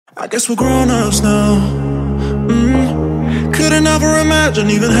I guess we're grown-ups now. Couldn't ever imagine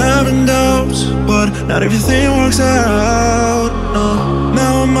even having doubts, but not everything works out, no.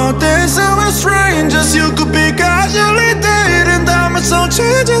 Now I'm out dancing with strangers. You could be casually dating. Diamonds don't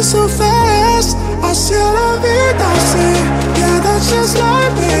change so fast. I see la vida, I see. Yeah, that's just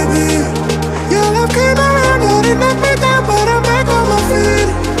life, baby. Your love came around, you didn't knock me down, but I'm back on my feet.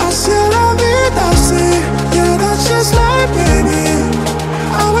 I see la vida, I see. Yeah, that's just life, baby.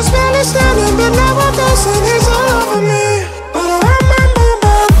 I was barely standing, but now I'm dancing. He's all over me.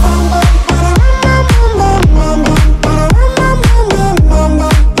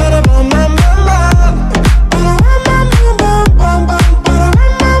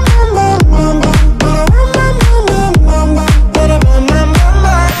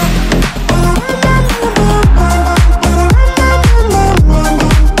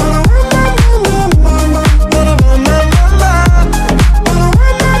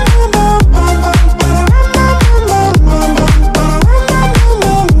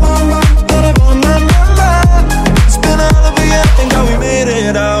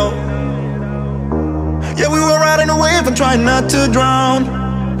 Not to drown.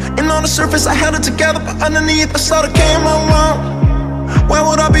 And on the surface I held it together, but underneath I saw the came around. Where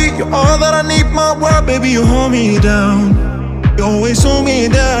would I be? You're all that I need, my world, baby. You hold me down. You always hold me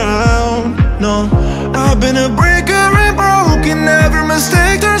down. No, I've been a breaker and broken. Every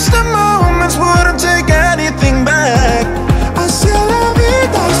mistake turns to moments. Wouldn't take anything back. I see la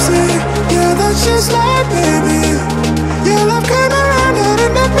vida, I see. Yeah, that's just life, baby. Your love came around, you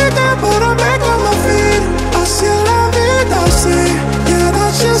didn't knock me down, but I'm back on my feet. I see la vida, I see. Yeah,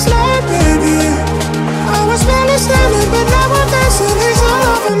 that's just life, baby. I was barely standing, but now I'm dancing. He's all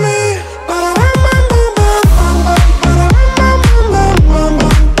over me.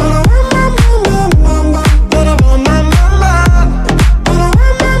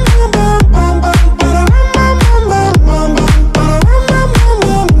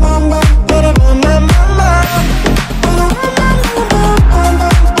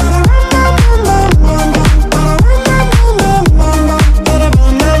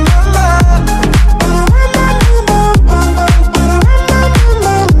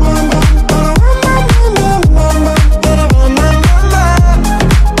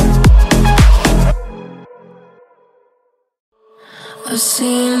 I've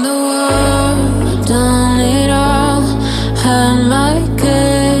seen the world, done it all, had my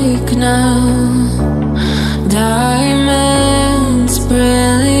cake now. Diamonds,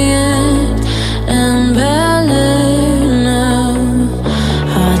 brilliant and ballet now.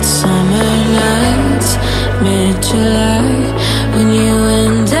 Hot summer nights, mid-July, when you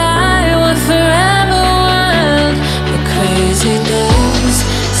and I were forever wild. The crazy days,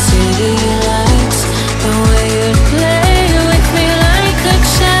 city lights, the way you'd play.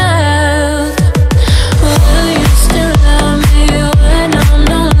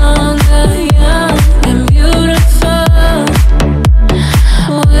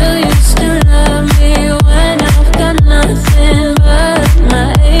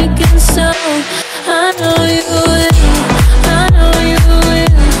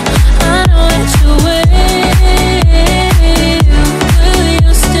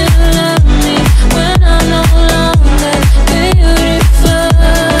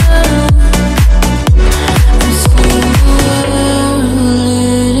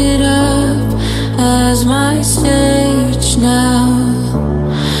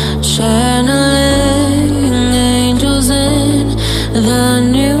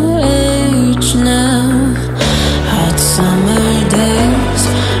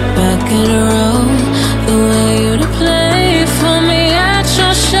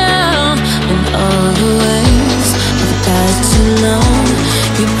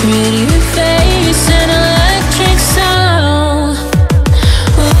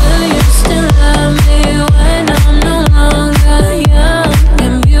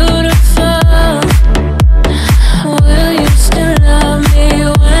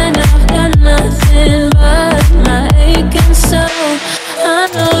 When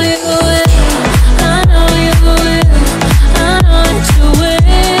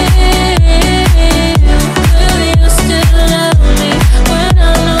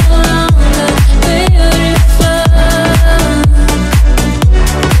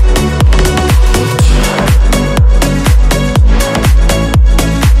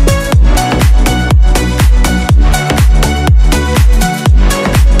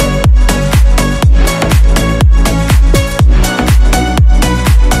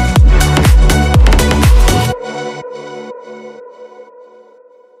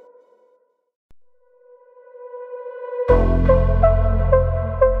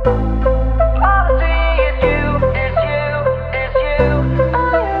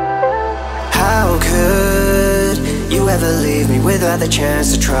ever leave me without the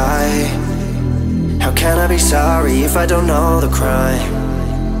chance to try? How can I be sorry if I don't know the crime?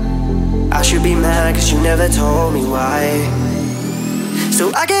 I should be mad cause you never told me why.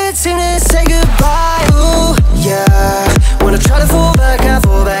 So I can't seem to say goodbye, ooh, yeah. When I try to fall back, I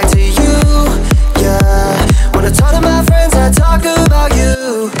fall back to you, yeah. When I talk to my friends, I talk about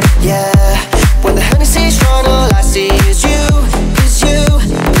you, yeah. When the Hennessy's strong, all I see is you, is you,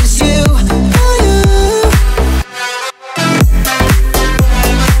 is you, oh you.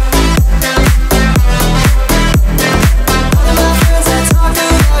 All of my friends, I talk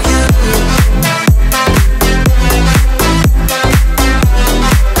about you.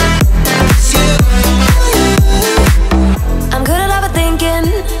 It's you, oh you. I'm good at overthinking,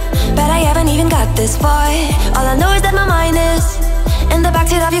 but I haven't even got this far. All I know is that my mind is in the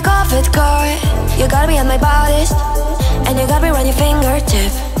backseat of your comfort car. You gotta be on my bodyst, and you gotta be around your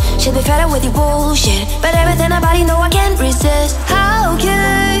fingertip. Should be fed up with your bullshit, but everything about you know I can't resist. How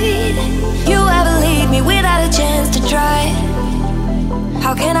could you ever leave me without a chance to try?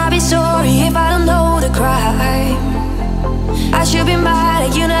 How can I be sorry if I don't know the crime? I should be mad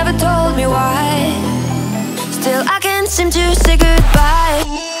that you never told me why. Still I can't seem to say goodbye.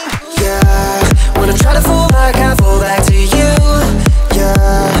 Yeah, when I try to fall back, I fall back to you,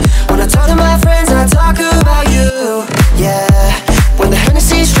 yeah. When I talk to my friends, I talk about you, yeah. When the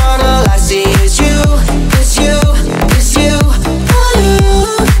Hennessy's strong, all I see is you, is you, is you, oh you,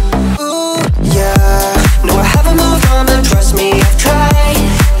 ooh, yeah. No, I haven't moved on, but trust me, I've tried,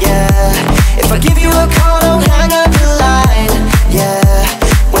 yeah. If I give you a call, don't hang up the line, yeah.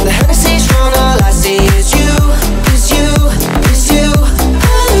 When the Hennessy's strong, all I see is you, is you, is you,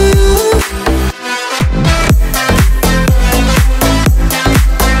 oh you.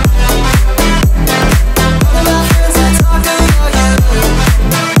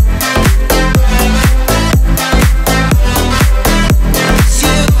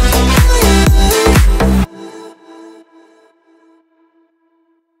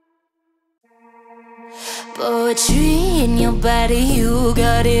 Poetry in your body, you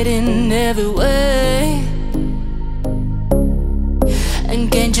got it in every way.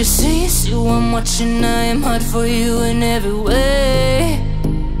 And can't you see I'm watching, I am hot for you in every way.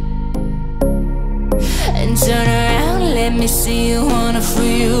 And turn around, let me see you, wanna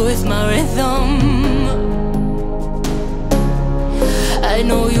free you with my rhythm. I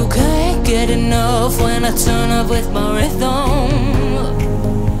know you can't get enough when I turn up with my rhythm.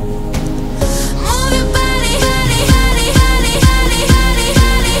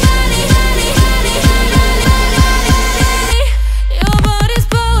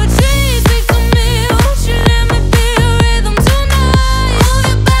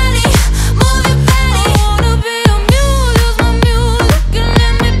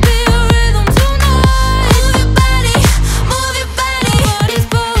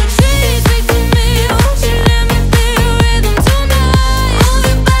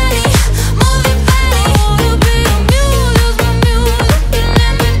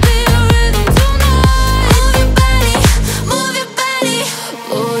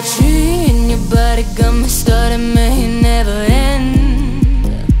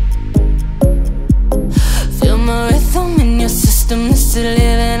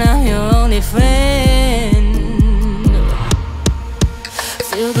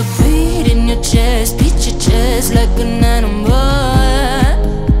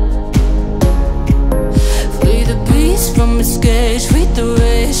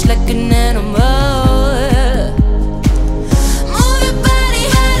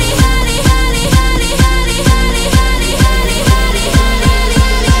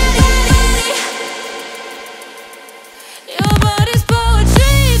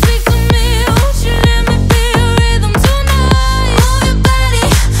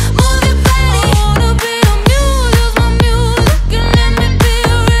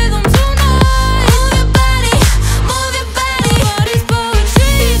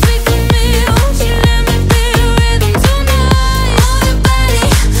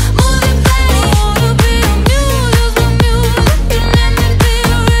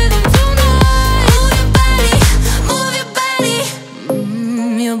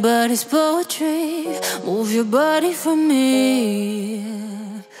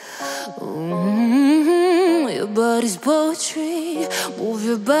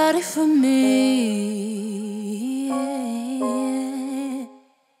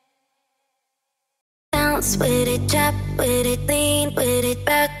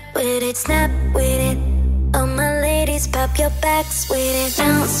 Snap with it,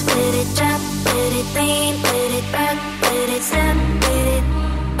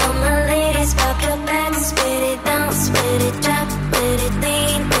 all my ladies pop your backs with it, bounce with it. with it, drop with it,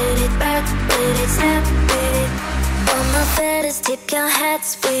 lean with it, back with it, snap with it. On my feathers, tip your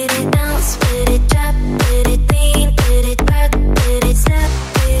hats with it, bounce with it, drop with it, lean with it, back with it, snap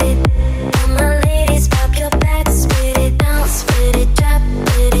with it. All my ladies, pop your backs with it, bounce with it, drop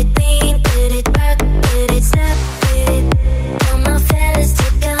with it, lean with it, back with it, snap with it. All my feathers,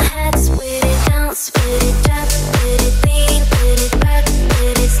 tip your hats with it, bounce with it, drop with it, lean with it, back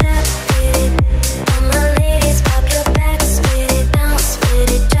with it, snap with it. All my ladies, pop your backs with it, bounce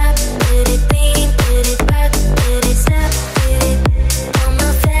with it, drop with it, lean with it, back with it, snap with it. All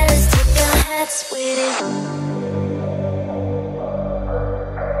my fellas, tip your hats with it.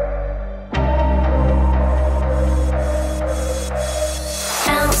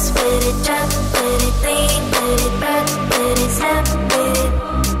 Bounce with it, drop with it, lean with it, back with it, snap with it.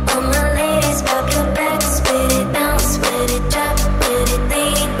 All my ladies, pop your backs with it, bounce with it, drop with it,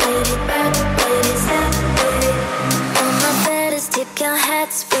 lean with it, back with it, snap with it. All my fellas, tip your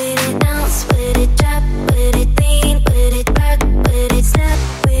hats with it, bounce with it, drop with it, lean with it, back with it, snap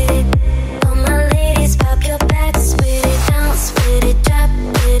with it. All my ladies, pop your backs with it, bounce with it, drop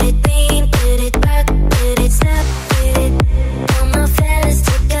with it, lean with it, back with it, snap with it. All my fellas,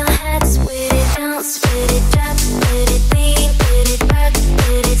 tip your hats with it, bounce with it, drop with it, lean with it, back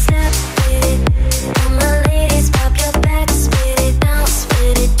with it, snap with it. All my ladies, pop your backs with it, bounce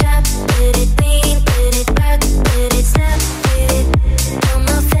with it, drop with it, lean with it, back with it, snap with it. All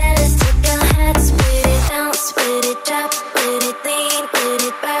my fellas, tip your hats with it, bounce with it, drop with it, lean with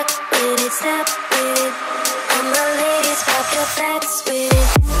it, back with it, snap with it. All my ladies, pop your backs with it.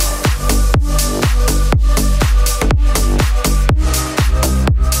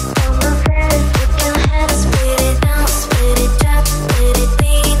 All my fellas, tip your hats with it, bounce with it, drop with it,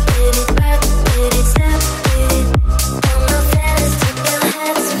 lean with it, back with it, snap with it. All my fellas, tip your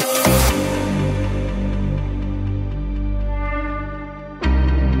hats with it.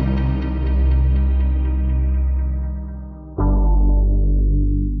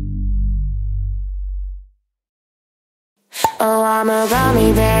 Oh, I'm a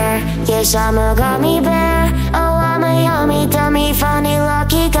gummy bear. Yes, I'm a gummy bear. Oh, I'm a yummy, dummy, funny,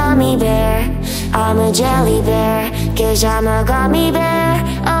 lucky gummy bear. I'm a jelly bear. Cause I'm a gummy bear.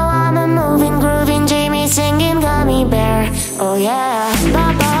 Oh, I'm a moving, grooving, dreamy, singing gummy bear. Oh, yeah.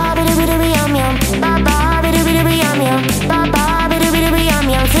 Ba ba ba doo doo yum yum. Ba ba ba doo doo yum yum. Ba ba ba doo doo yum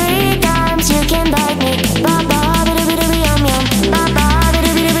yum. 3 times you can bite me. Ba ba ba doo doo yum yum. Ba ba ba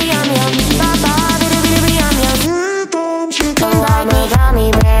doo doo yum yum. Ba ba ba doo doo yum yum. Oh, I'm a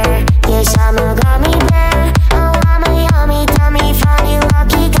gummy bear. Yes, I'm a gummy bear. Oh, I'm a yummy, tummy, funny,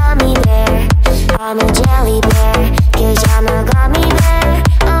 lucky gummy bear. I'm a jelly bear. Cause I'm a gummy bear.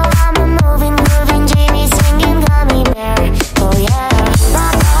 Oh, I'm a moving, grooving, dreamy, singing gummy bear. Oh, yeah. Ba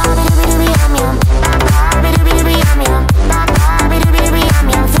ba ba doo doo yum yum. Ba ba ba doo doo yum yum. Ba ba ba doo doo yum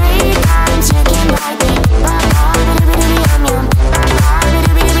yum. 3 times you can bite me. Ba ba ba doo doo yum yum. Ba ba ba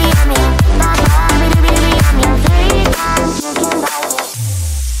doo doo yum yum. Ba ba ba doo doo yum yum. 3 times you can bite me.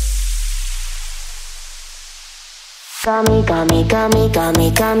 Gummy, gummy, gummy, gummy,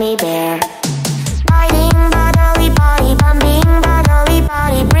 gummy bear. Biting, bodily, body, bumping, bodily,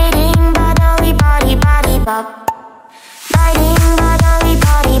 body, breathing, bodily, body, body, pop. Biting, bodily,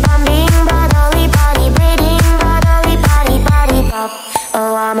 body, bumping, bodily, body, breathing, bodily, body, body, pop.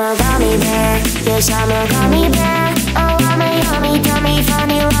 Oh, I'm a gummy bear. Yes, I'm a gummy bear. Oh, I'm a yummy, dummy,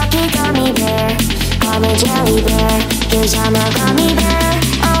 funny, lucky gummy bear. I'm a jelly bear. Yes, I'm a gummy bear.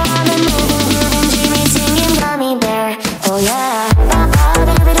 Oh, I'm a moving, grooving, dreamy, singing gummy bear. Oh, yeah. Ba ba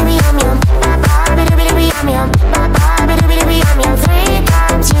ba doo doo yum yum. Ba ba ba doo doo yum yum. Ba ba ba doo doo yum yum. 3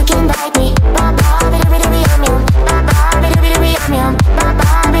 times you can bite me. Ba ba ba doo doo yum yum. Ba ba ba doo doo yum yum. Ba ba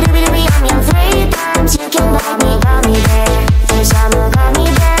ba doo doo yum yum. 3 times you can bite me. Gummy bear. Yes, I'm a gummy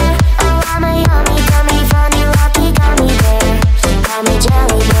bear. Oh, I'm a yummy, dummy, funny, lucky gummy bear. I'm a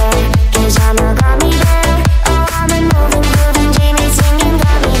jelly bear. Cause I'm a gummy bear. Oh, I'm a moving, grooving, dreamy, singing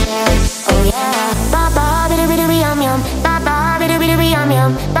gummy bear. Oh, yeah. Ba ba ba doo doo yum yum. Ba ba ba doo doo yum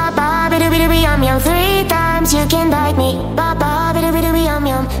yum. Ba ba ba doo doo yum yum. 3 times you can bite me. Ba ba ba doo doo yum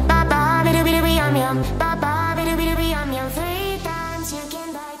yum. Ba ba ba doo doo yum yum. Ba ba ba doo doo yum yum. 3 times you can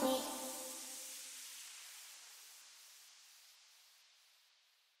bite me.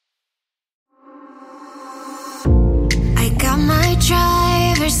 I got my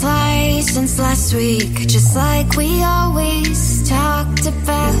driver's license last week, just like we always talked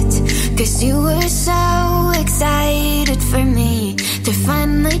about. Cause you were so excited for me to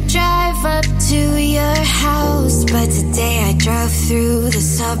finally drive up to your house. But today I drove through the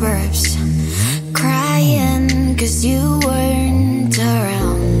suburbs crying cause you weren't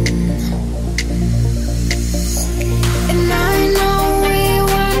around.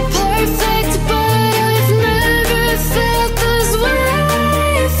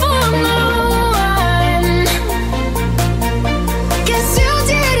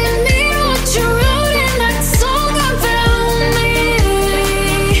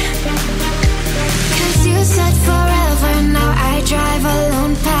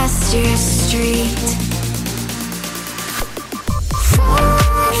 street.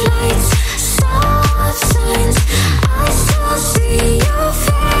 Floodlights, stop signs, I still see your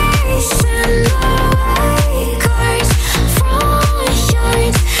face in the white cars, front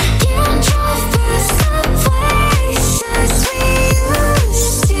yards, can't drive past the places we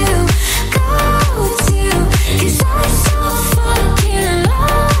used to go to, 'cause I so fucking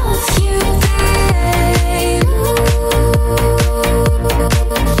love you, babe.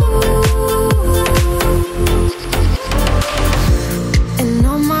 And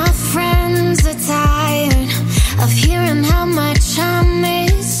all my friends are tired of hearing how much I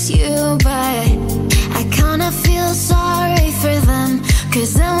miss you, but I kinda feel sorry for them,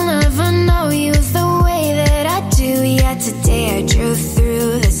 'cause they'll never know you the way that I do. Yet today I drove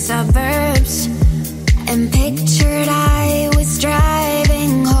through the suburbs and pictured I was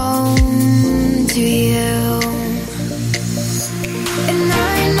driving home to you. And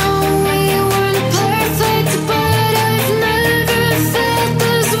I know we weren't perfect, but I've never felt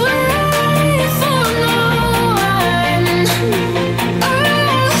this way for no one.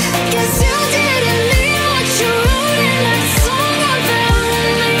 Oh, 'cause you didn't mean what you wrote in that song about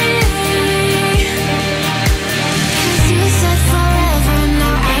me. 'Cause you said forever,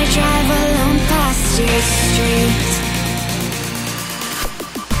 now I drive alone past your street.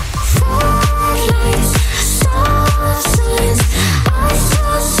 Floodlights, stop signs, I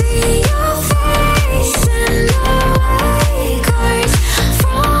still see your face in the white cars,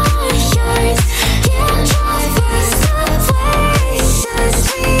 front yards, can't drive past the places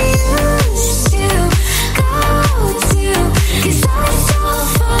we used to go to, 'cause I so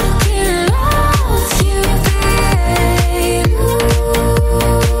fucking love you, babe.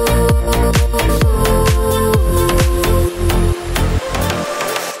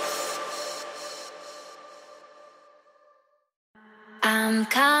 I'm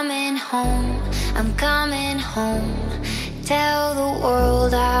coming home, I'm coming home. Tell the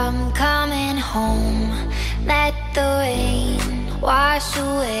world I'm coming home. Let the rain wash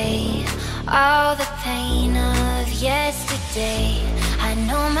away all the pain of yesterday. I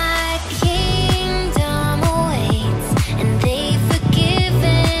know my kingdom awaits, and they've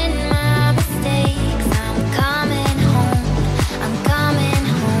forgiven my mistakes. I'm coming home, I'm coming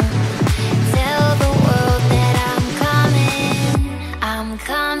home. Tell the world that I'm coming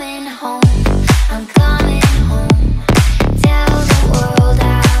home, I'm coming home. Tell the world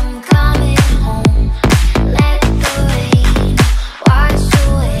I'm coming home. Let the rain wash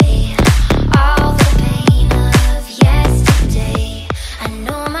away all the pain of yesterday. I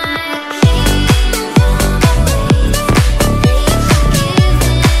know my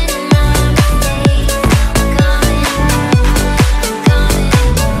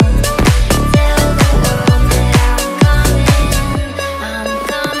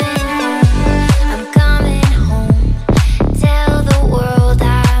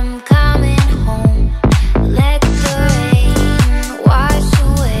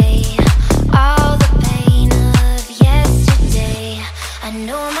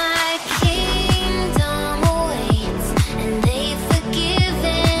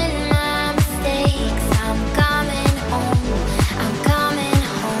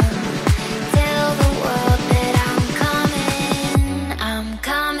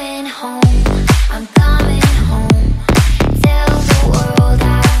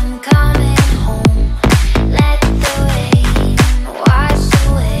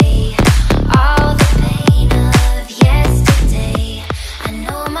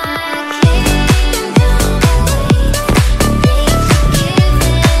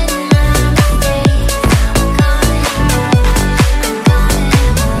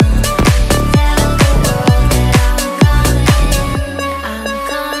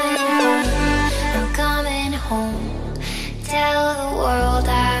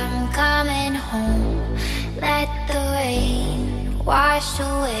wash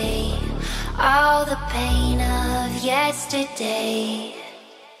away all the pain of yesterday.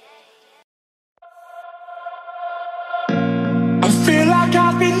 I feel like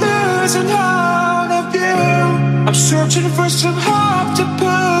I've been losing hold of you. I'm searching for some hope to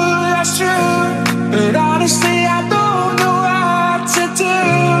pull us through, but honestly I don't know what to do.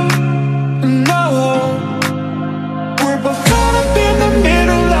 No, we're both caught up in the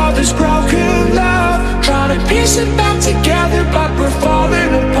middle of this broken love, trying to piece it back together, but we're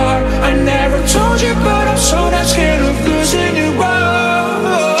falling apart. I never told you, but I'm so damn scared of losing you. Oh,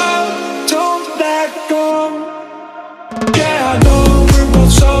 don't let go. Yeah, I know we're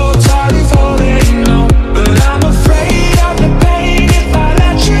both so tired of holding on, but I'm afraid of the pain if I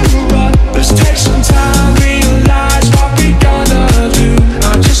let you run. Let's take some time, realize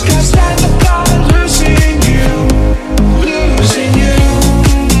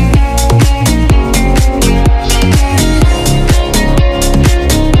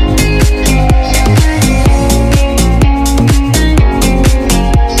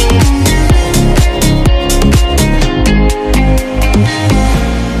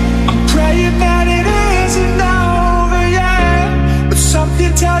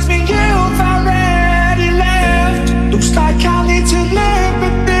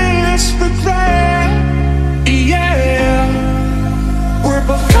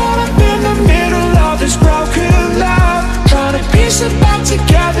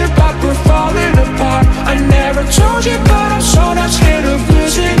told you, but I'm so not scared of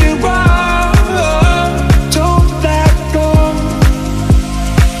losing you. Don't let go.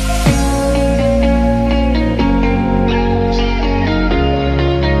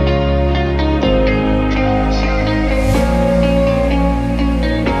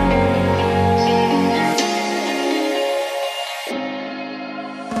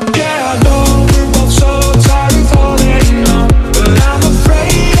 Yeah, I know we're both so tired of holding on, but I'm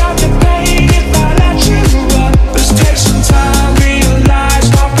afraid of the pain if I let you run. Let's take some time, realize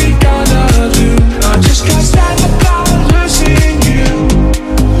what we gonna do. I just can't stand the thought of losing you,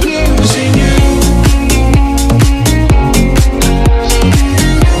 losing you.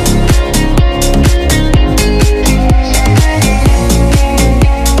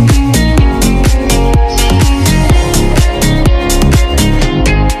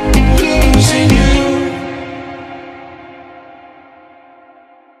 Losing you.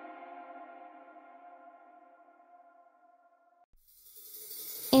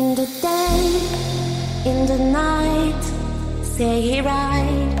 In the day, in the night, say it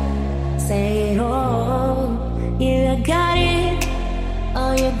right, say it all. You got it,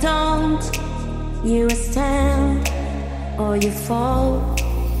 or you don't. You stand, or you fall.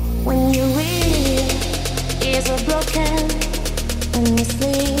 When you read, is a broken. When you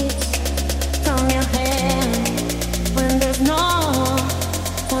sleep, from your hand. When there's no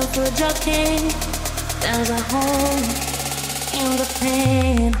time for joking, there's a home in the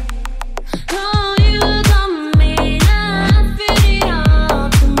pain. Oh, you got me, I feel it all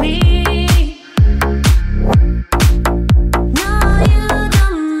to me. No, you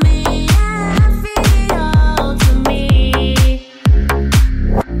got me, I feel it all to me.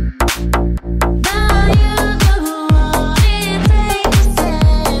 Now you got what it takes to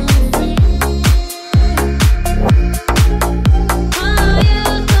set me free. Oh, you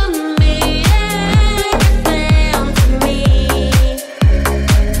got me, everything to me.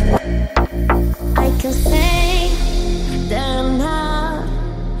 I can say that I'm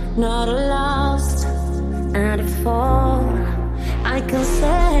not lost and a fall. I can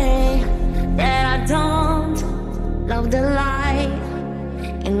say that I don't love the light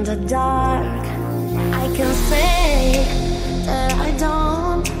in the dark. I can say that I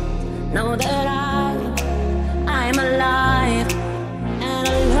don't know that I'm alive and I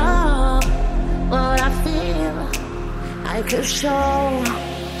love what I feel. I could show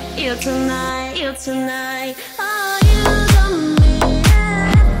you tonight, you tonight. Oh, you got me, I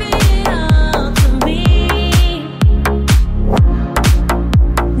feel it all to me.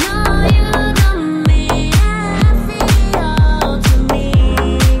 No, you got me, I feel it all to me.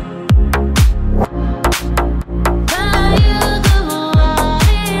 But you got what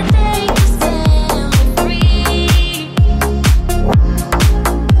it takes to set me free.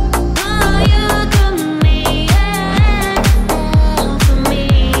 Oh, you got me, everything to me.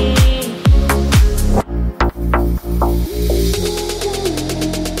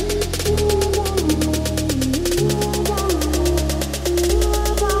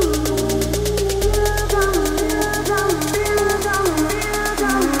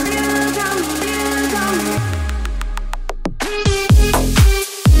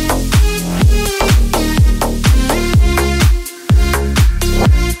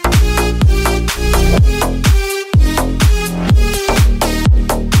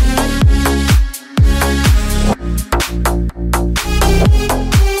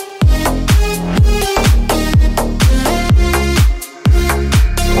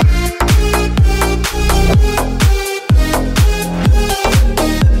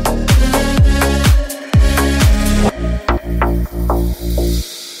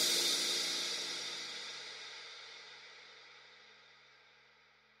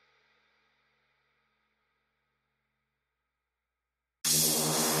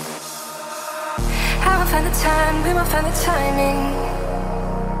 I will find the time, we will find the timing.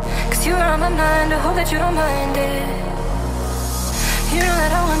 Cause you're on my mind, I hope that you don't mind it. You know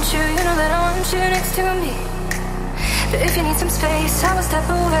that I want you, you know that I want you next to me. But if you need some space, I will step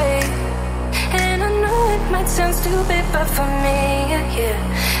away. And I know it might sound stupid, but for me, yeah,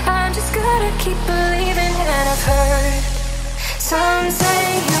 I just gotta keep believing. And I've heard some say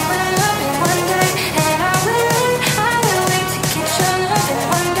you will love me one day. And I will wait to get your loving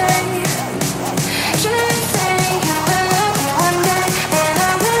one day. Just say you will love me one day. And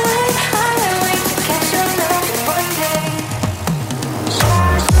I will wait to get your loving one day.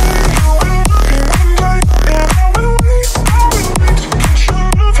 Just say you will love me one day. And I will wait to get your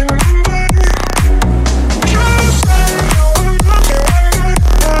loving one day. Just say you will love me one day.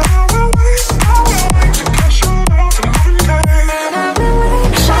 And I will wait to get your loving one day. And I will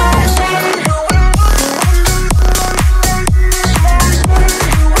wait. Just say you will love me one day.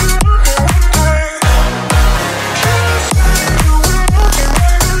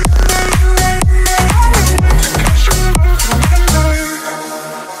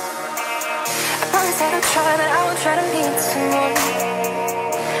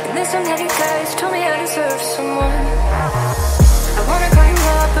 met some heavy guys, told me I deserve someone. I wanna call you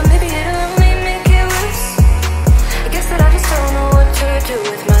up, but maybe it'll only make it worse. I guess that I just don't know what to do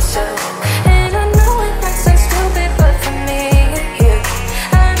with myself. And I know it might sound stupid, but for me, yeah,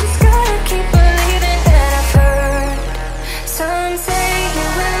 I just gotta keep believing that I've heard. Some say you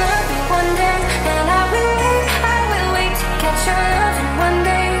will love me one day, and I will wait to catch your love in one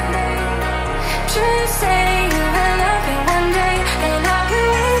day. Just say you will love me one day, and I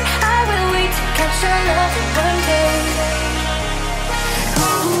will wait to catch your love in one day.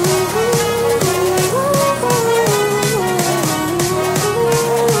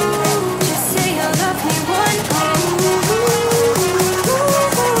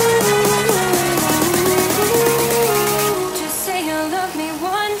 Just say you'll love me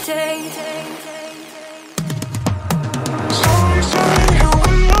one day.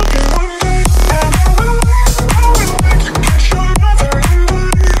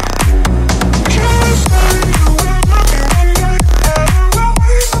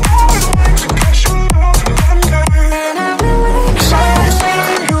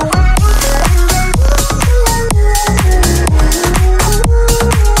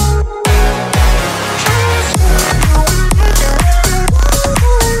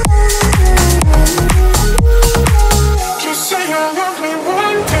 Just say you'll love me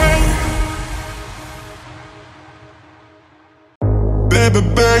one day.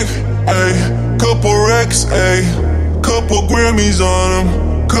 Couple Rex, ayy, couple Grammys on them,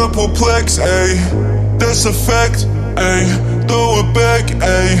 couple Plex, ayy, that's a fact, ayy, throw it back,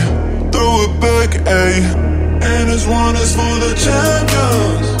 ayy, throw it back, ayy, and this one is for the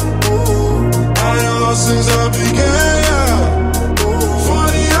champions. I ain't lost since I began, yeah.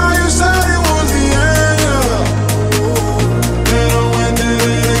 Funny how you said it was the end, yeah. Then I went and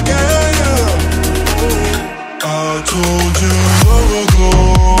did it again, yeah. I told you long ago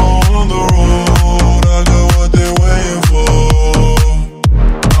on the road.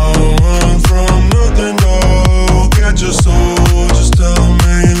 Your soul, just tell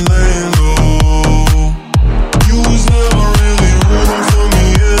me you're laying low. You was never really rooting for me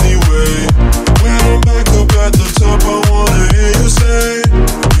anyway. When I'm back up at the top, I wanna hear you say,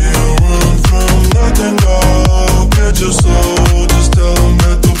 can't run from nothing, dog. Get your soul, just tell them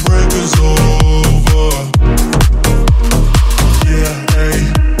that the break is over. Yeah, hey,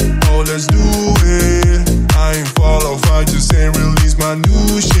 oh, let's do it. I ain't fall off, I just ain't release my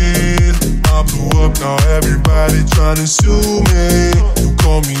new shit. I blew up, now everybody tryna sue me. You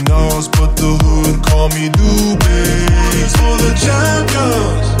call me Nas, but the hood call me Doobie. It's for the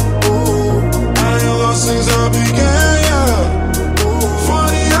champions. I ain't lost since I began, yeah.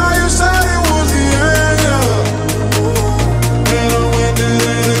 Funny how you said it was the end, yeah. Then I went and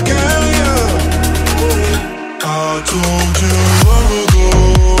did it again, yeah. I told you long ago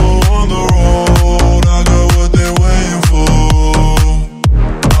on the road, I got what they're waiting for.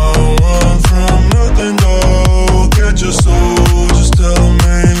 Your soul, just tell them I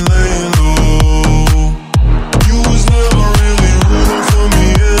ain't laying low. You was never really rooting for me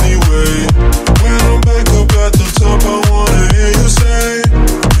anyway. When I'm back up at the top, I wanna hear you say,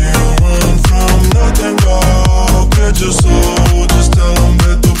 can't run from nothing, dog. Get your soul, just tell them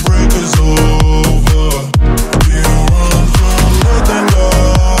that the break is over. Can't run from nothing,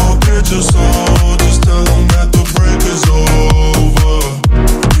 dog. Get your soul, just tell them that the break is over.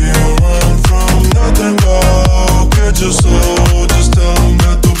 Can't run from nothing, dog. Get your soul, just tell them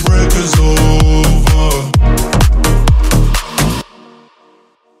that the break is over.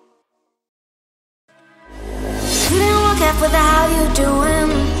 You didn't walk up with a how you doing.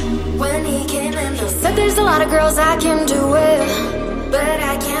 When he came in, he said there's a lot of girls I can do it, but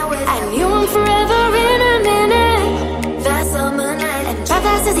I can't wait. I knew him forever in a minute. That summer night, and how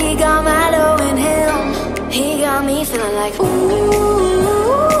fast as he got Milo in him, he got me feeling like ooh.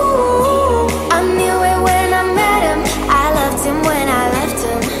 I knew it when I met him. I loved him when I left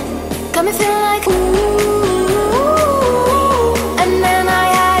him. Got me feeling like ooh. And then I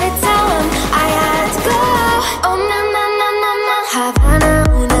had to tell him I had to go. Oh na na na na na. Havana,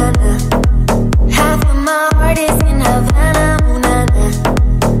 ooh na na. Half of my heart is in Havana, ooh na na.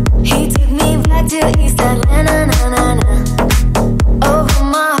 He took me back to East Atlanta, na na na. Oh,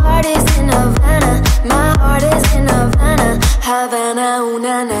 my heart is in Havana. My heart is in Havana. Havana, ooh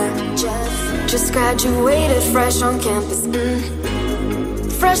na na. Just graduated fresh on campus,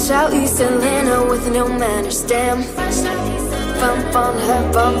 fresh out East Atlanta with no manners, damn. Bump on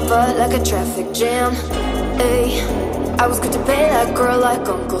her bumper like a traffic jam. Ay, I was good to pay that girl like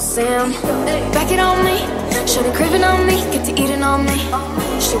Uncle Sam. Back it on me, shawty craving on me, get to eating on me.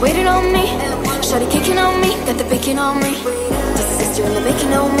 She waited on me, shawty kicking on me, got the bacon on me. The sister in the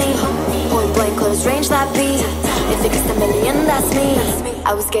making on me. so strange that beat. If it gets a million, that's me.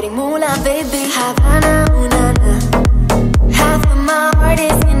 I was getting moolah, baby. Havana, ooh, na, na. Half of my heart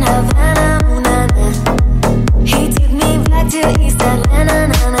is in Havana, ooh, na, na. He took me back to East Atlanta,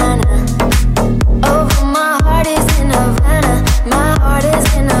 na, na, na. Oh, my heart is in Havana. My heart is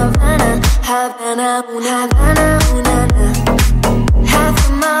in Havana. Havana, ooh, na, Havana, ooh, na, na. Half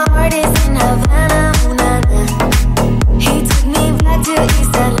of my heart is in Havana, ooh, na, na. He took me back to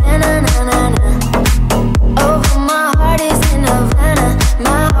East Atlanta, na, na, na. Oh, my heart is in Havana.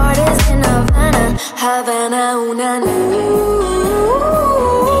 My heart is in Havana. Havana, ooh, na, na.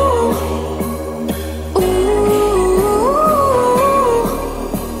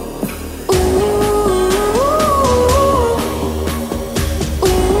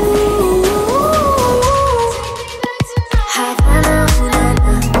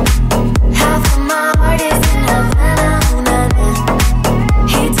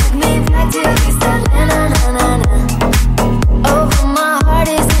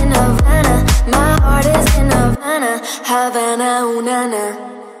 Havana, ooh, na, na.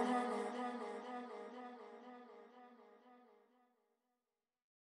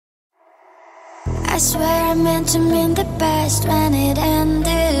 I swear I meant to mean the best when it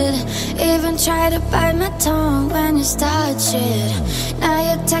ended. Even tried to bite my tongue when you started shit. Now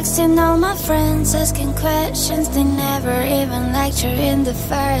you're texting all my friends, asking questions. They never even liked you in the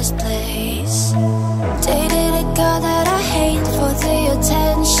first place. Dated a girl that I hate for the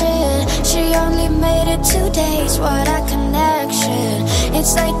attention. She only made it 2 days, what a connection.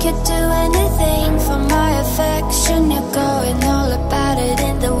 It's like you'd do anything for my affection. You're going all about it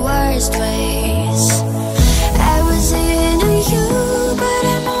in the worst ways. I was into you, but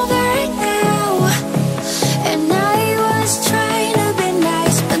I'm over it now. And I was trying to be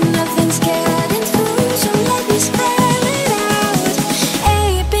nice, but nothing's getting through. So let me spell it out.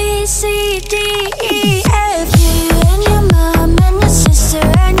 A, B, C, D, E, F. You and your mom and your sister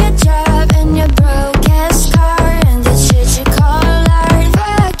and your job and your broke ass car and the shit you call art.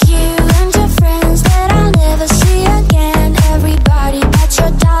 Fuck you and your friends that I'll never see again. Everybody but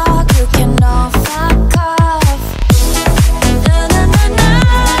your dog, you can all fuck off. Na na na na na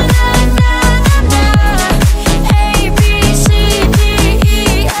na na na. A, B, C, D,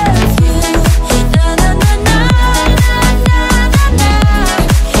 E, F, U. Na na na na na na na na.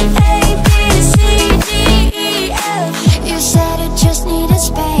 A, B, C, D, E, F. You said it just needed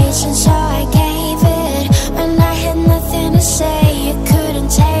space, and so I gave it. When I had nothing to say, you couldn't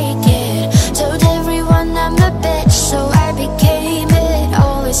take it. Told everyone I'm a bitch, so I became it.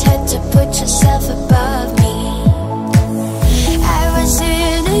 Always had to put yourself above me. I was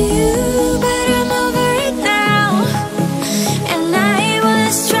into you, but I'm over it now. And I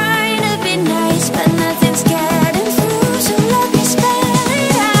was trying to be nice, but nothing's getting through. So let me spell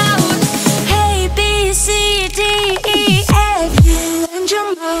it out. Hey, B, C, D, E, F. You and your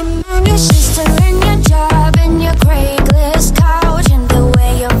mom and your sister and your job and your Craigslist couch and the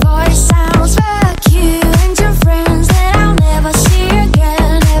way your voice sounds. Fuck you and your friends that I'll never see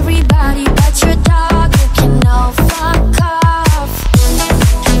again. Everybody but your dog, you can all fuck off.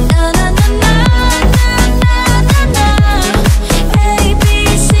 Na na na na na na na na. A, B,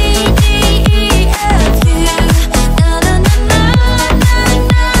 C, D, E, F, U. Na na na na na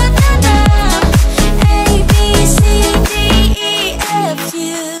na na na. A, B, C, D, E, F,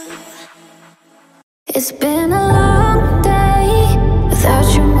 U. It's been a long day without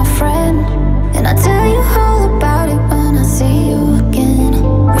you, my friend. And I'll tell you all about it when I see you again.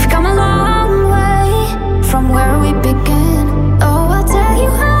 We've come a long way from where we began. Oh, I'll tell you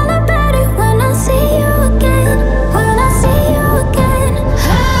all about it when I see you again. When I see you again.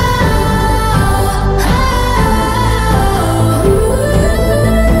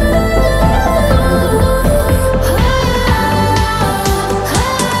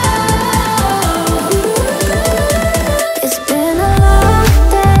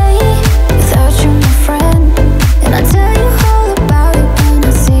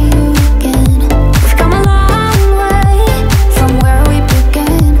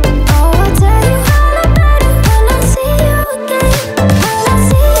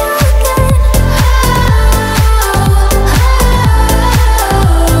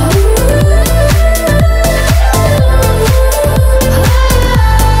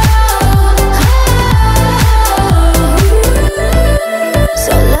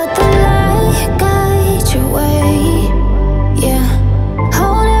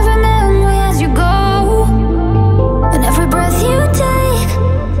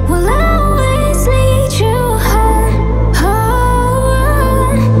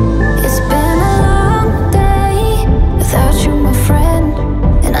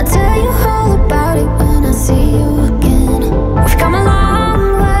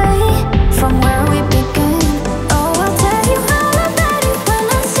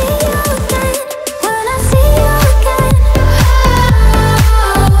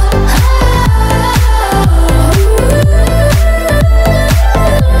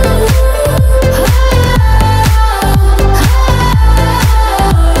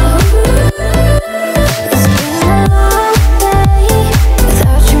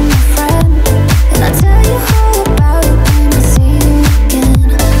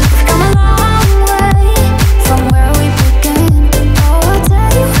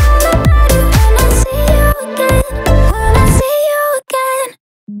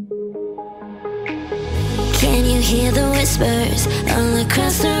 hear the whispers all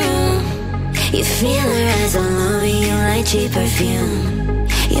across the room. You feel her eyes all over you like cheap perfume.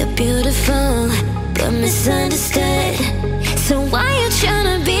 You're beautiful, but misunderstood. So why you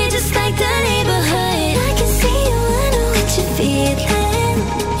tryna be just like the neighborhood? I can see you, I know what you're feeling.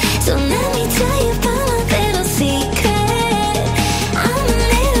 So let me tell you about my little secret. I'm a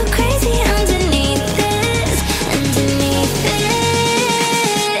little crazy underneath this, underneath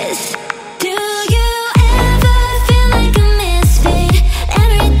this. Do you ever feel like a misfit?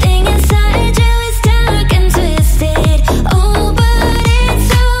 Everything inside you is dark and twisted. Oh, but it's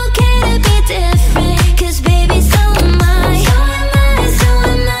okay to be different, 'cause baby, so am I. So am I, so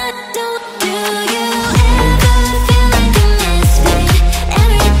am I. Do you ever feel like a misfit?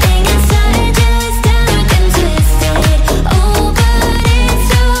 Everything inside you is dark and twisted. Oh, but it's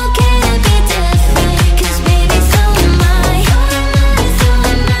okay to be different, 'cause baby, so am I. So am I, so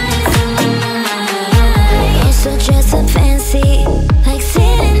am I, so am I. You're so dressed up fancy, like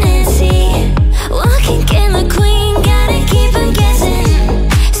Sid and Nancy. Walking killer queen, gotta keep on guessing.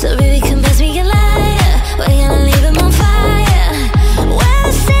 So baby, confess we can lie. We're gonna leave him on fire. We're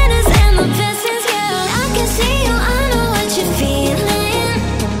the sinners and the vessels, yeah. I can see you, I know what you're feeling.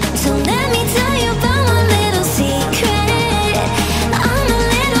 So let me tell you about my little secret. I'm a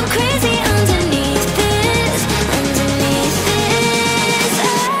little crazy underneath this, underneath this.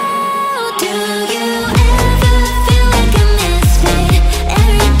 Oh, do you ever feel like a misfit?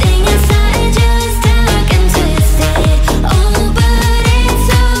 Everything inside you is dark and twisted. Oh, but it's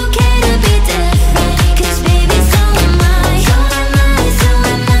okay to be different, 'cause baby, so am I. So am I, so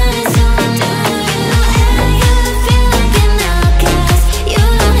am I, so am I. Do you ever feel like an outcast? You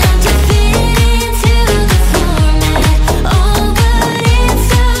don't have to fit into the format. Oh, but it's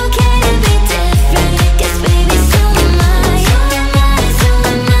okay to be different, 'cause baby, so am I. So am I, so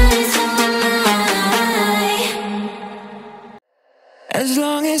am I, so am I. As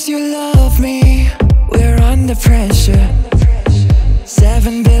long as you love me, we're under pressure.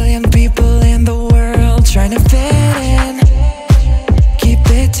 7 billion people in the world trying to fit in. Keep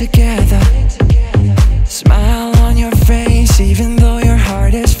it together. Smile on your face even though your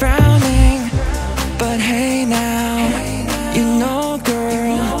heart is frowning. But hey now, you know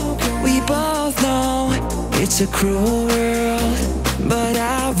girl, we both know it's a cruel world. But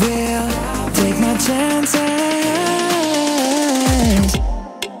I will take my chances.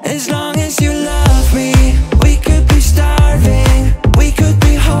 As long as you love me, we could be starving, we could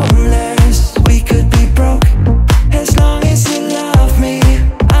be homeless, we could be broke. As long as you love me,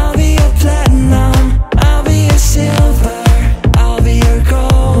 I'll be your platinum, I'll be your silver, I'll be your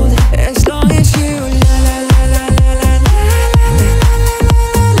gold. As long as you la la la la la la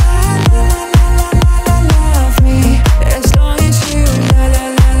love me. As long as you la la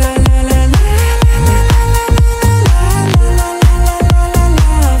la la la la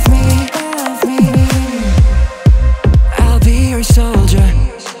love me, love me. I'll be your soldier,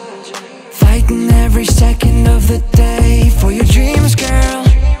 fighting every second of the day for your dreams, girl.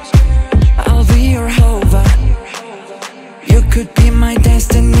 I'll be your hover. You could be my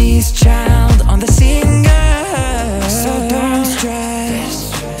destiny's child on the singer. So don't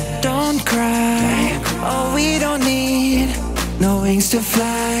stress, don't cry. Oh, we don't need no wings to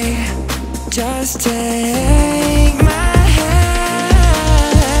fly. Just take my hand.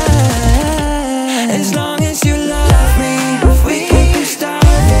 As long as you love me, we could be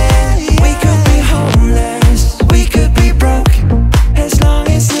starving, we could be homeless, we could be broke. As long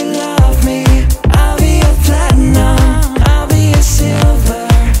as you love me, I'll be your platinum, I'll be your silver,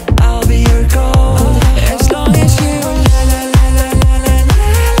 I'll be your gold. As long as you la la la la la la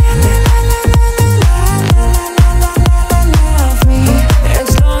love me. As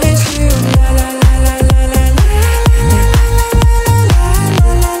long as you la la la la la la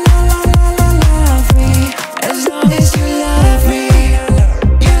love me. As long as you love me,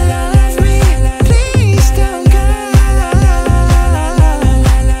 you love me. Please don't go.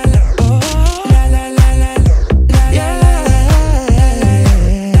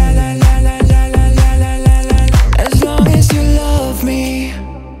 As long as you love me.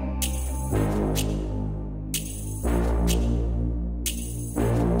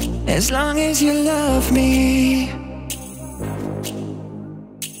 As long as you love me.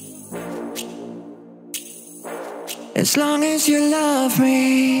 As long as you love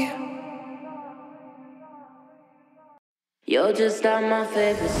me. You're just like my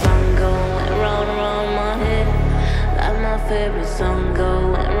favorite song going round and round my head. Like my favorite song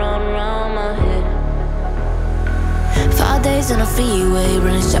going round and round my head. 5 days on a freeway,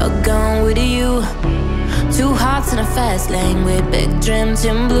 running shotgun with you. 2 hearts in a fast lane with big dreams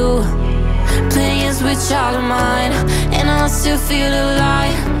in blue. playing sweet child of mine, and I still feel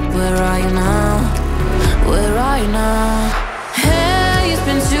alive. Where are you now? Where are you now? Hey, it's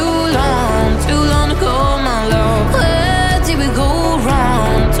been too long to go my love. Where did we go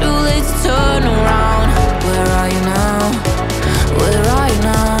wrong? Too late to turn around. Where are you now? Where are you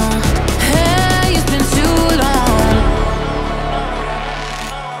now? Hey, it's been too long.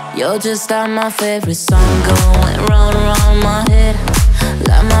 You're just like my favorite song going round around my head.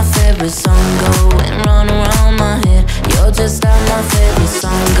 Like my favorite song going round around my head. You're just like my favorite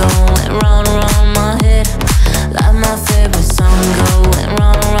song going round around my head. Like my favorite song going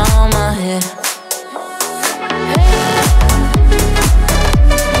round around my head.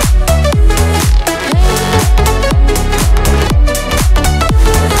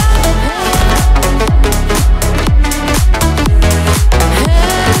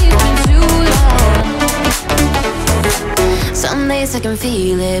 Some days I can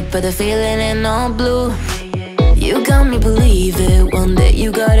feel it, but the feeling ain't all blue. You got me believe it, one day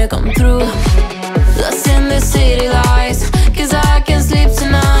you gotta come through. Lost in the city lights, cause I can't sleep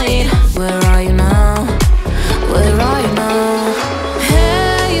tonight. Where are you now? Where are you now?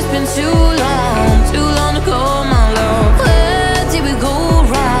 Hey, it's been too long to go my love. Where did we go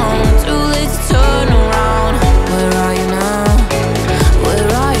wrong? Too late to turn around. Where are you now? Where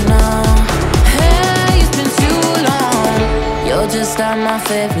are you now? Hey, it's been too long. You're just like my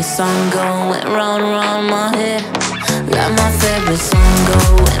favorite song going round around my head. Like my favorite song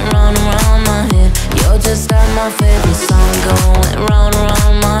going round around my head. You're just like my favorite song going round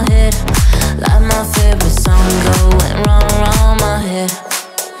around my head. Like my favorite song going round around my head.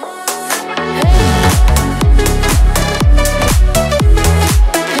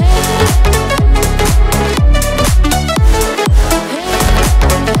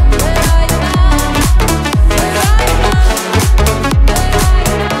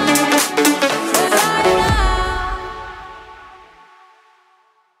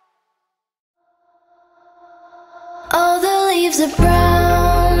 All the leaves are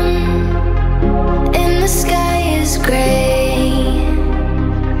brown and the sky is gray.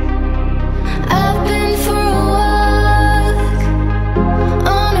 I've been for a walk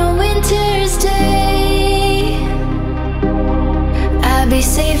on a winter's day. I'd be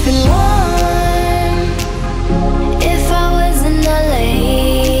safe and warm if I was in LA.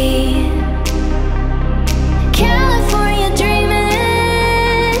 California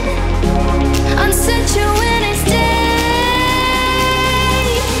dreaming on such a winter's day.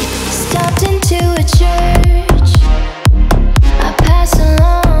 Stopped into a church, I pass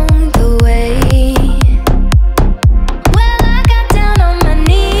along the way. Well, I got down on my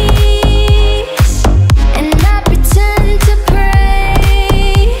knees and I pretend to pray.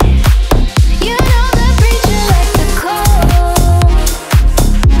 You know the preacher like the cold,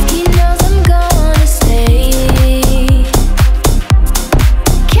 he knows I'm gonna stay.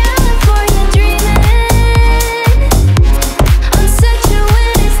 California dreaming on such a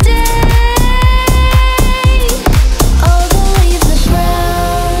winter's day. All the leaves are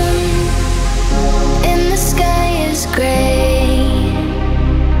brown and the sky is gray.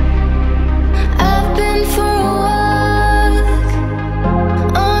 I've been for a walk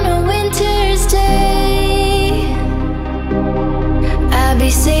on a winter's day. I'd be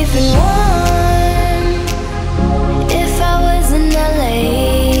safe and warm if I was in LA.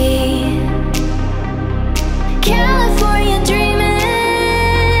 California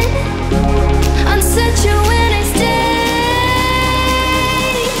dreaming on such a winter's day.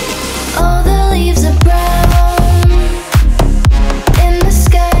 All the leaves are brown and the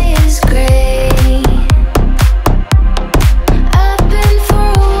sky is gray. I've been for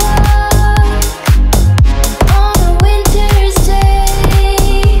a walk on a winter's day.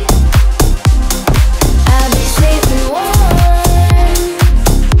 I'd be safe and warm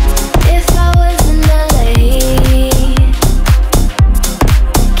if I was in LA.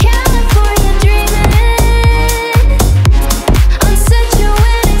 California dreaming on such a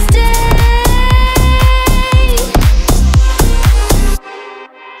winter's day.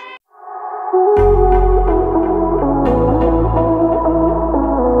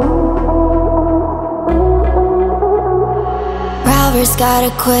 Robert's got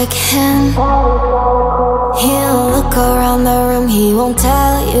a quick hand. He'll look around the room, he won't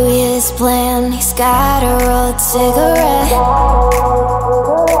tell you his plan. He's got a rolled cigarette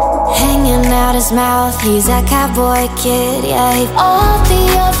hanging out his mouth, he's that cowboy kid, yeah. All the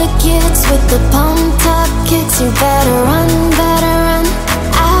other kids with the pumped up kicks, you better run,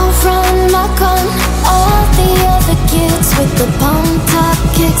 I'll run my gun. All the other kids with the pumped up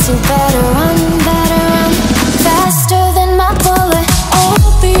kicks, you better run, faster than my bullet. All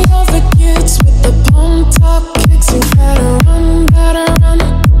the other kids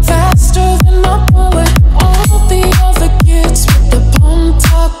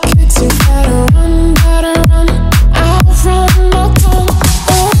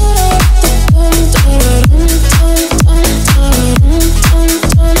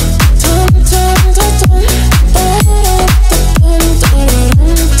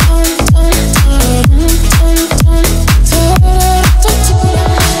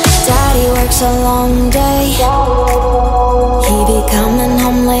it's a long day. He be coming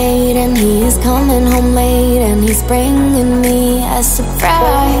home late, and he is coming home late, and he's bringing me a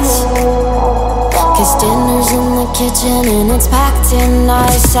surprise. Cause dinner's in the kitchen and it's packed in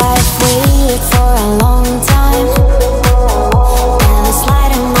ice. I've waited for a long time, and this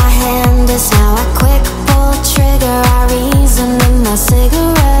light in my hand is now a quick pull trigger. I reason with my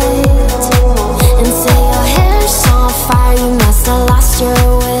cigarette and say your hair's on fire, you must have lost your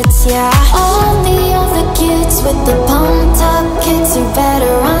wits. Yeah, all the other kids with the pumped up kicks, you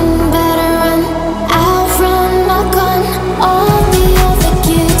better run, outrun my gun. All the other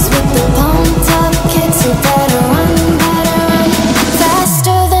kids with the pumped up kicks, you better run,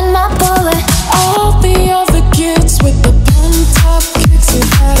 faster than my bullet. All the other kids with the pumped up kicks, you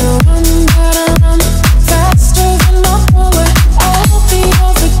better run, faster than my bullet. All the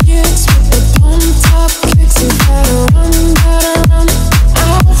other kids with the pumped up kicks, you better run,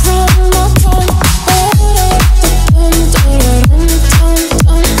 outrun my gun.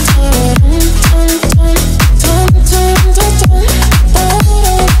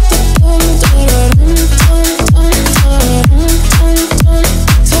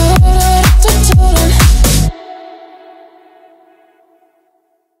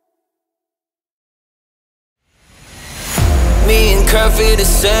 Can't feel the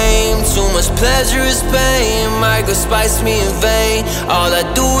same, too much pleasure is pain. My girl spice me in vain, all I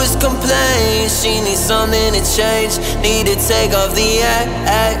do is complain. She needs something to change, need to take off the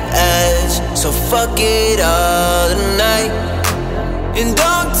edge. So fuck it all tonight. And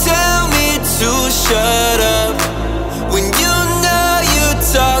don't tell me to shut up when you know you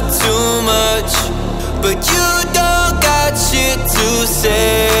talk too much, but you don't got shit to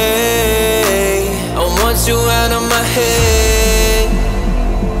say. I want you out of my head,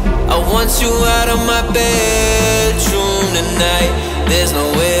 I want you out of my bedroom tonight. There's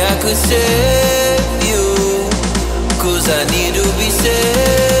no way I could save you, cause I need to be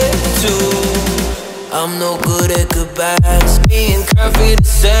saved too. I'm no good at goodbyes, me and Curvy the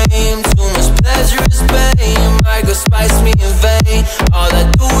same. Too much pleasure is pain, my girl spice me in vain. All I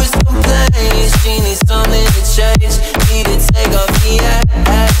do is complain, she needs something to change, need to take off the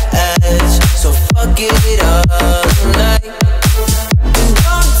edge. So fuck it all tonight. And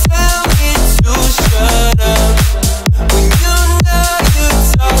don't tell me to shut up when you know you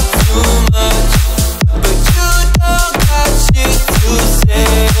talk too much, but you don't got shit to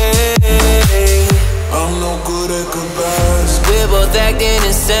say. I'm no good at goodbyes. We're both acting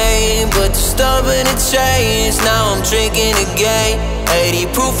insane, but you're stubborn to change. Now I'm drinking again, 80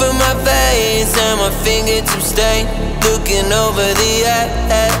 proof in my veins, and my fingertips stain. Looking over the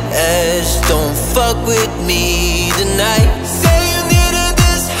edge, don't fuck with me tonight. Say you needed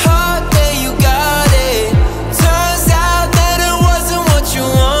this hard, then you got it. Turns out that it wasn't what you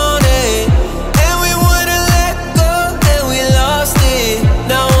wanted, and we wouldn't let go, and we lost it.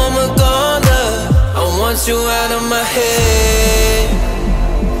 Now I'm a goner, I want you out of my head,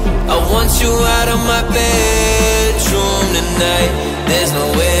 I want you out of my bedroom tonight. There's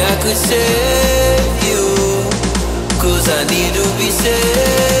no way I could save you, cause I need to be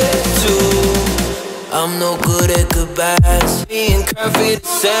saved too. I'm no good at goodbyes, me and Curvy the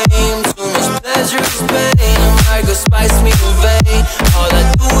same. Too much pleasure is pain, my girl spice me in vain. All I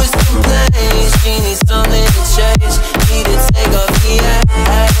do is complain, she needs something to change, need to take off the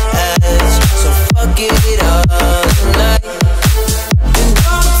edge. So fuck it all tonight. And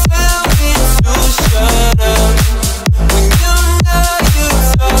don't tell me to shut up when you know you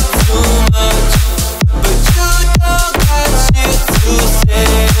talk too much, but you don't got shit to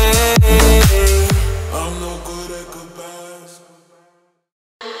say. I'm no good at goodbyes.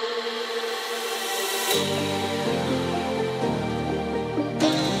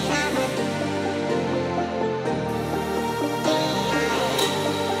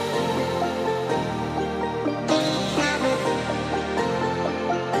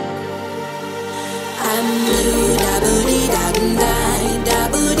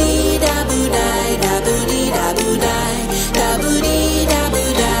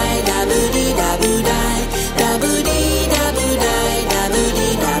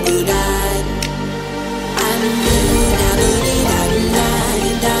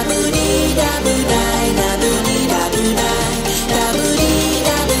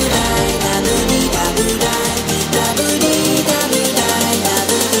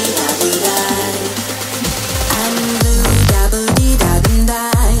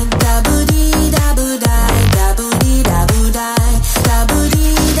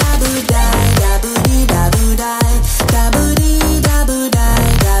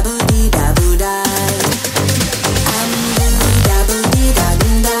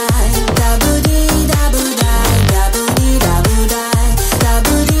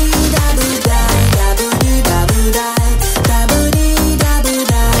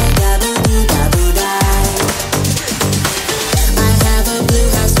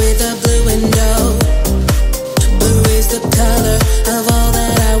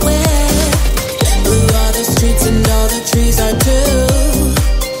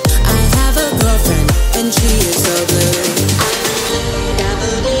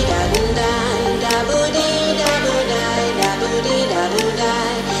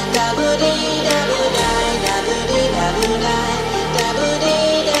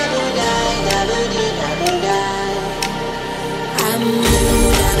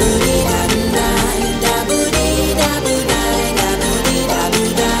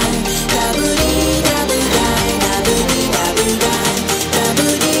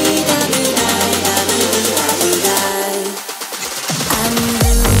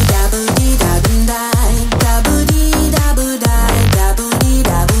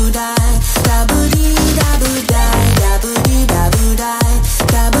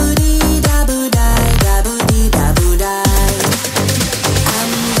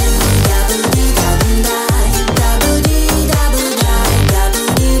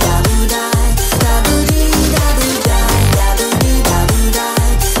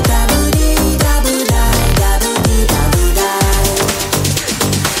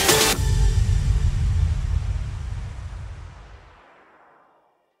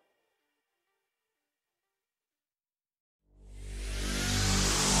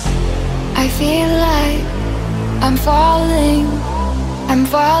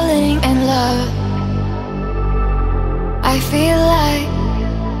 falling in love. I feel like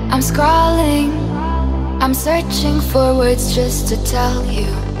I'm scrawling. I'm searching for words just to tell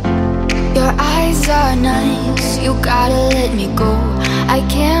you. Your eyes are nice, you gotta let me go. I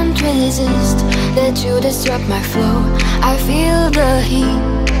can't resist, let you disrupt my flow. I feel the heat,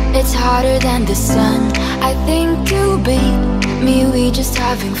 it's hotter than the sun. I think you beat me, we just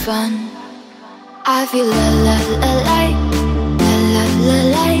having fun. I feel la la la like, la la la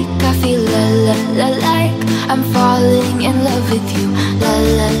like. I feel la la la like, I'm falling in love with you. La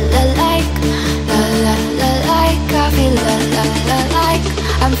la la like, la la la like. I feel la la la like,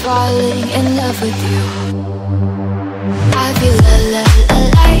 I'm falling in love with you. I feel la la la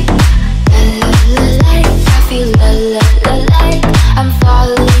like, la la la like. I feel la la la like, I'm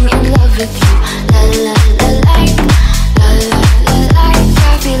falling in love with you. La la la like, la la la like.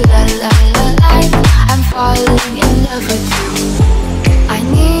 I feel la la la like, I'm falling in love with you. I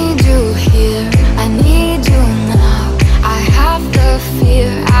need you here, I need you now. I have the fear,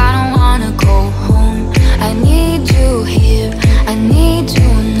 I don't wanna go home. I need you here, I need you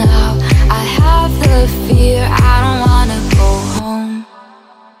now. I have the fear, I don't wanna go home.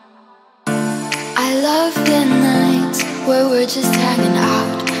 I love the nights where we're just hanging out.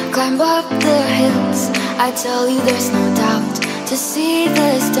 Climb up the hills, I tell you there's no doubt. To see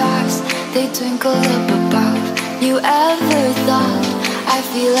the stars, they twinkle up above. You ever thought I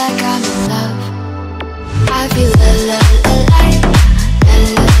feel like I'm in love? I feel la la la like, la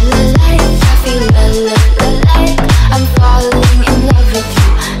la la like. I feel la la la like, I'm falling in love with you.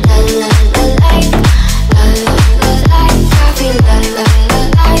 La la la like, la la la like. I feel la la la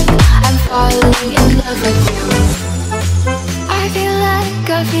like, I'm falling in love with you. I feel like,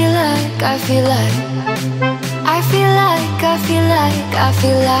 I feel like, I feel like, I feel like, I feel like, I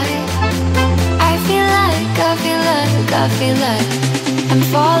feel like, I feel like, I feel like, I feel like I'm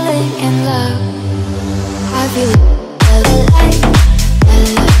falling in love. I feel la la like, la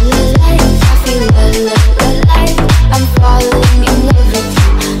la la like. I feel la la la like, I'm falling in love with you.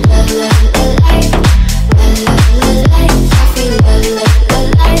 La la la like, la la la like. I feel la la la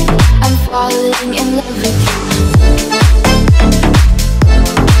like, I'm falling in love with you.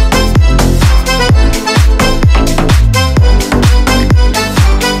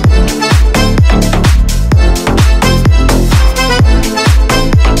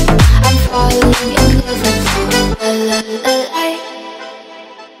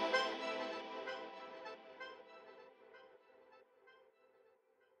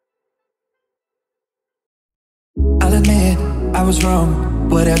 I'll admit I was wrong,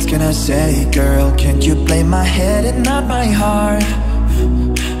 what else can I say? Girl, can't you blame my head and not my heart?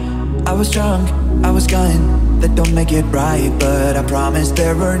 I was drunk, I was gone, that don't make it right. But I promise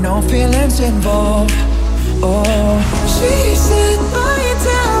there were no feelings involved. Oh, she said, boy,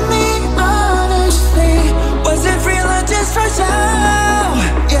 tell me honestly, was it real or just for show?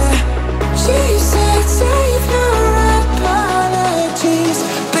 Yeah, she said, save your apologies.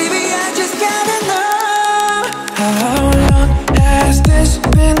 Baby, I just gotta know, how long has this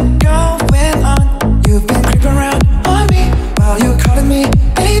been going on? You've been creeping around on me while you're calling me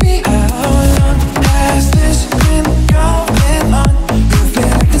baby. How long has this been going on? You've been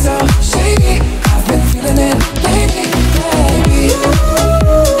acting so shady, I've been feeling it lately, baby.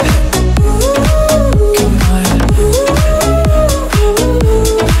 Come on,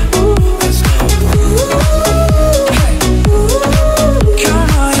 let's go. Hey,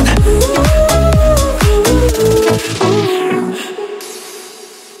 come on.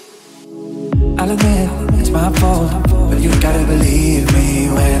 I'll admit it's my fault, but you gotta believe me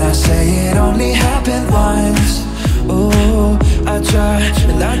when I say it only happened once. Oh, I try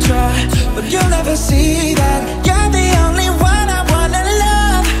and I try, but you'll never see that you're the only one I wanna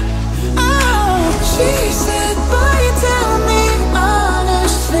love. Oh, she said, boy, tell me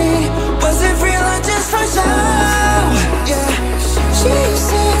honestly, was it real or just for show? Yeah, she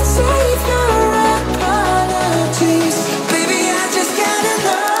said, save your apologies. Baby, I just gotta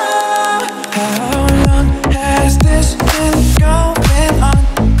know, how long has this been going on?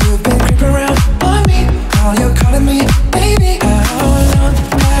 You've been creeping around on me while you're calling me baby. How long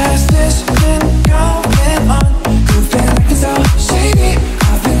has this been going on? You've been acting so shady,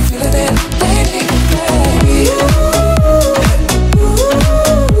 I've been feeling it lately, baby.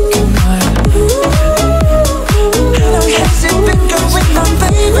 Come on, how long has it been going on,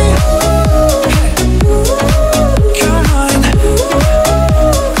 baby? Come on.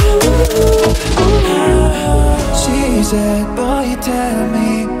 She said, boy, tell me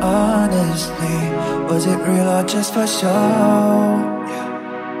honestly, was it real or just for show?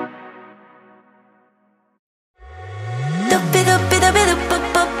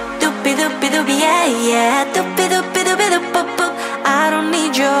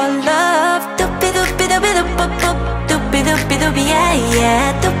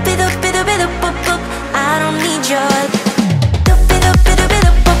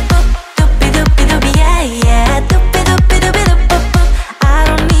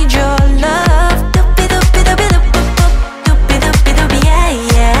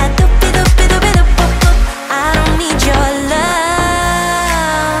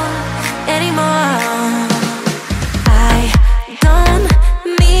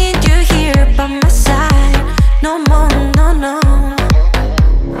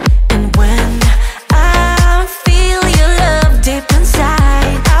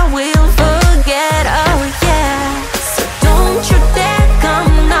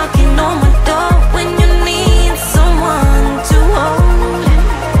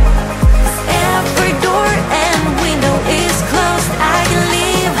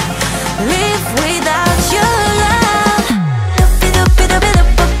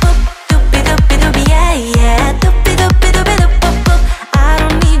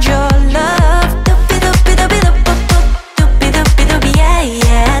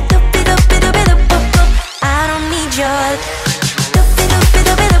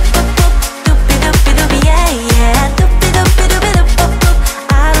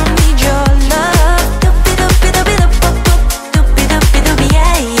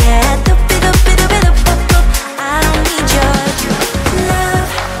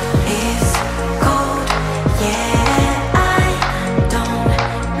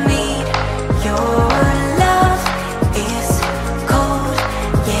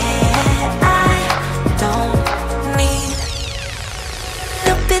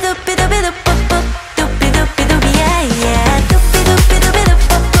 doopy doopy doop.